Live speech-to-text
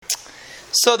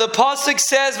So the pasuk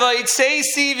says,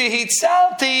 "Vayitzeisi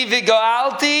v'hitzalti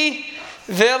v'goalti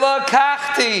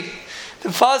v'lakachti." The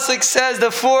pasuk says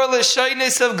the four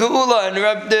lashonos of Geula, and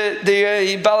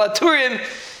the Balaturim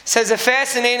says a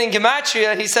fascinating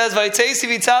gematria. He says, "Vayitzeisi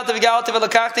v'hitzalti v'goalti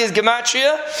v'lakachti" is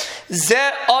gematria.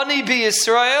 Ze ani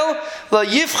b'Yisrael la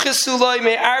yifchesu loy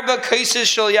me'arba kaises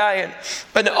shel yayin.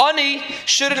 An ani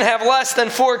shouldn't have less than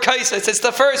 4 kaises. It's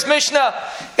the first Mishnah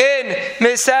in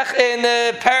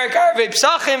Parak Arvei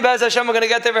Psachim. Be'ez Hashem, we're going to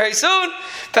get there very soon.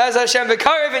 Be'ez Hashem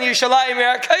b'karev in Yerushalayim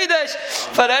Yer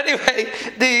HaKodesh. But anyway,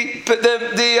 the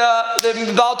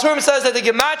Baal Turim says that the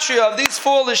gematria of these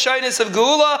 4 lashonos of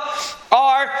Geula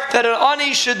are that an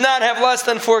ani should not have less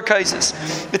than 4 kaises.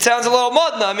 It sounds a little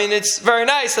modna. I mean, it's very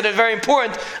nice and it's very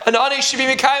important. An ani should be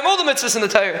mikayim all the mitzvahs in the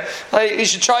Torah. Like, you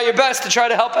should try your best to try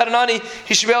to help out an ani.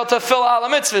 He should be able to fill all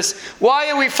the mitzvahs. Why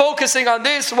are we focusing on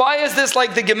this? Why is this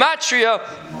like the gematria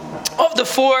of the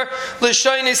 4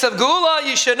 lashonos of Geula?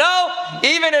 You should know,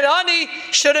 even an ani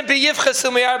shouldn't be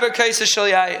yivchesu me'arba kaises shel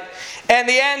yayin. And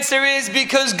the answer is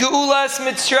because Geulas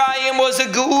Mitzrayim was a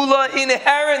Geula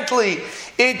inherently.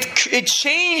 It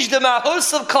changed the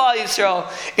mahus of Klal Yisrael.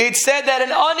 It said that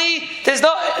an ani, there's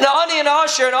no an ani and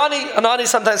asher. An ani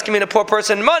sometimes can mean a poor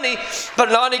person money, but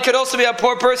an ani could also be a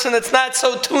poor person that's not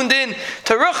so tuned in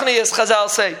to ruchni, as Chazal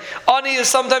say. Ani is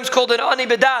sometimes called an ani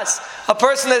bedas, a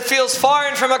person that feels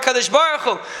foreign from HaKadosh Baruch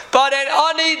Hu. But an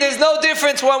ani, there's no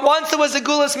difference. Once there was a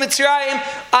Geulas Mitzrayim,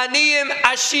 aniyim,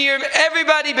 ashirim,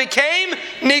 everybody became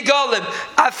nigalim.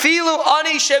 Afilu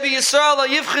ani shebi Yisrael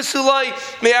yivchesu loy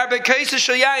me'arba kaises.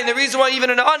 And the reason why even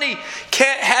an ani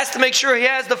has to make sure he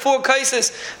has the 4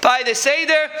 kaises by the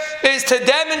Seder is to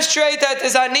demonstrate that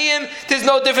there's aniyim, there's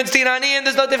no difference between aniyim,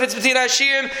 there's no difference between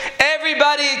ashirim.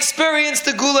 Everybody experienced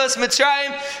the Geulas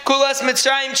Mitzrayim. Geulas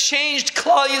Mitzrayim changed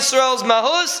Klal Yisrael's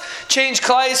mahus, changed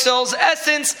Klal Yisrael's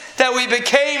essence, that we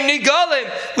became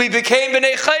nigalim, we became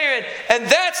b'nei chayrin, and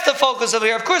that's the focus of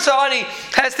here. Of course, an ani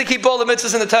has to keep all the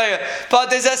mitzvahs in the Torah, but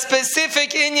there's a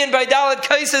specific inyan by Dalet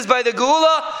kaises by the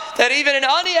Geula that even an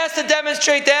ani has to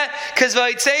demonstrate that, because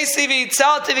Vayitzeisi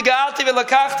v'hitzalti v'ga'alti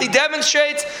v'lakachti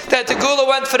demonstrates that the Geula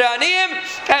went for the aniyim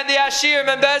and the ashirim,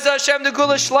 and Be'ez Hashem the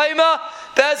Geula shleima.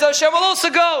 Be'ez Hashem will also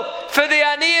go for the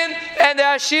aniyim and the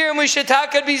ashirim. We should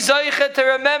be zoichet to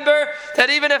remember that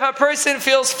even if a person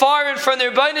feels foreign from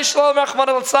their Rebbeinu Shalom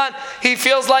Rachmana litzlan, he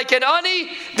feels like an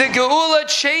ani. The Geula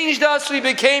changed us. We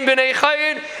became b'nei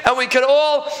chayrin, and we could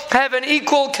all have an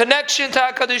equal connection to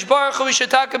HaKadosh Baruch Hu. We should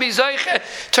be zoichet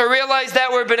to realize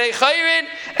that we're b'nei chayrin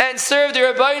and serve the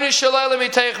Rebbeinu Shalom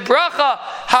Miteich bracha,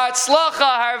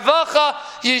 ha'atzlacha, harvacha,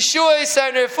 yeshuos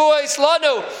and refuos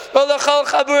lanu, ulachal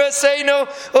chaburaseinu,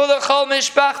 ulachal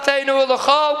mishpachteinu,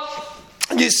 ulachal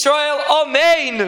Yisrael. Amen.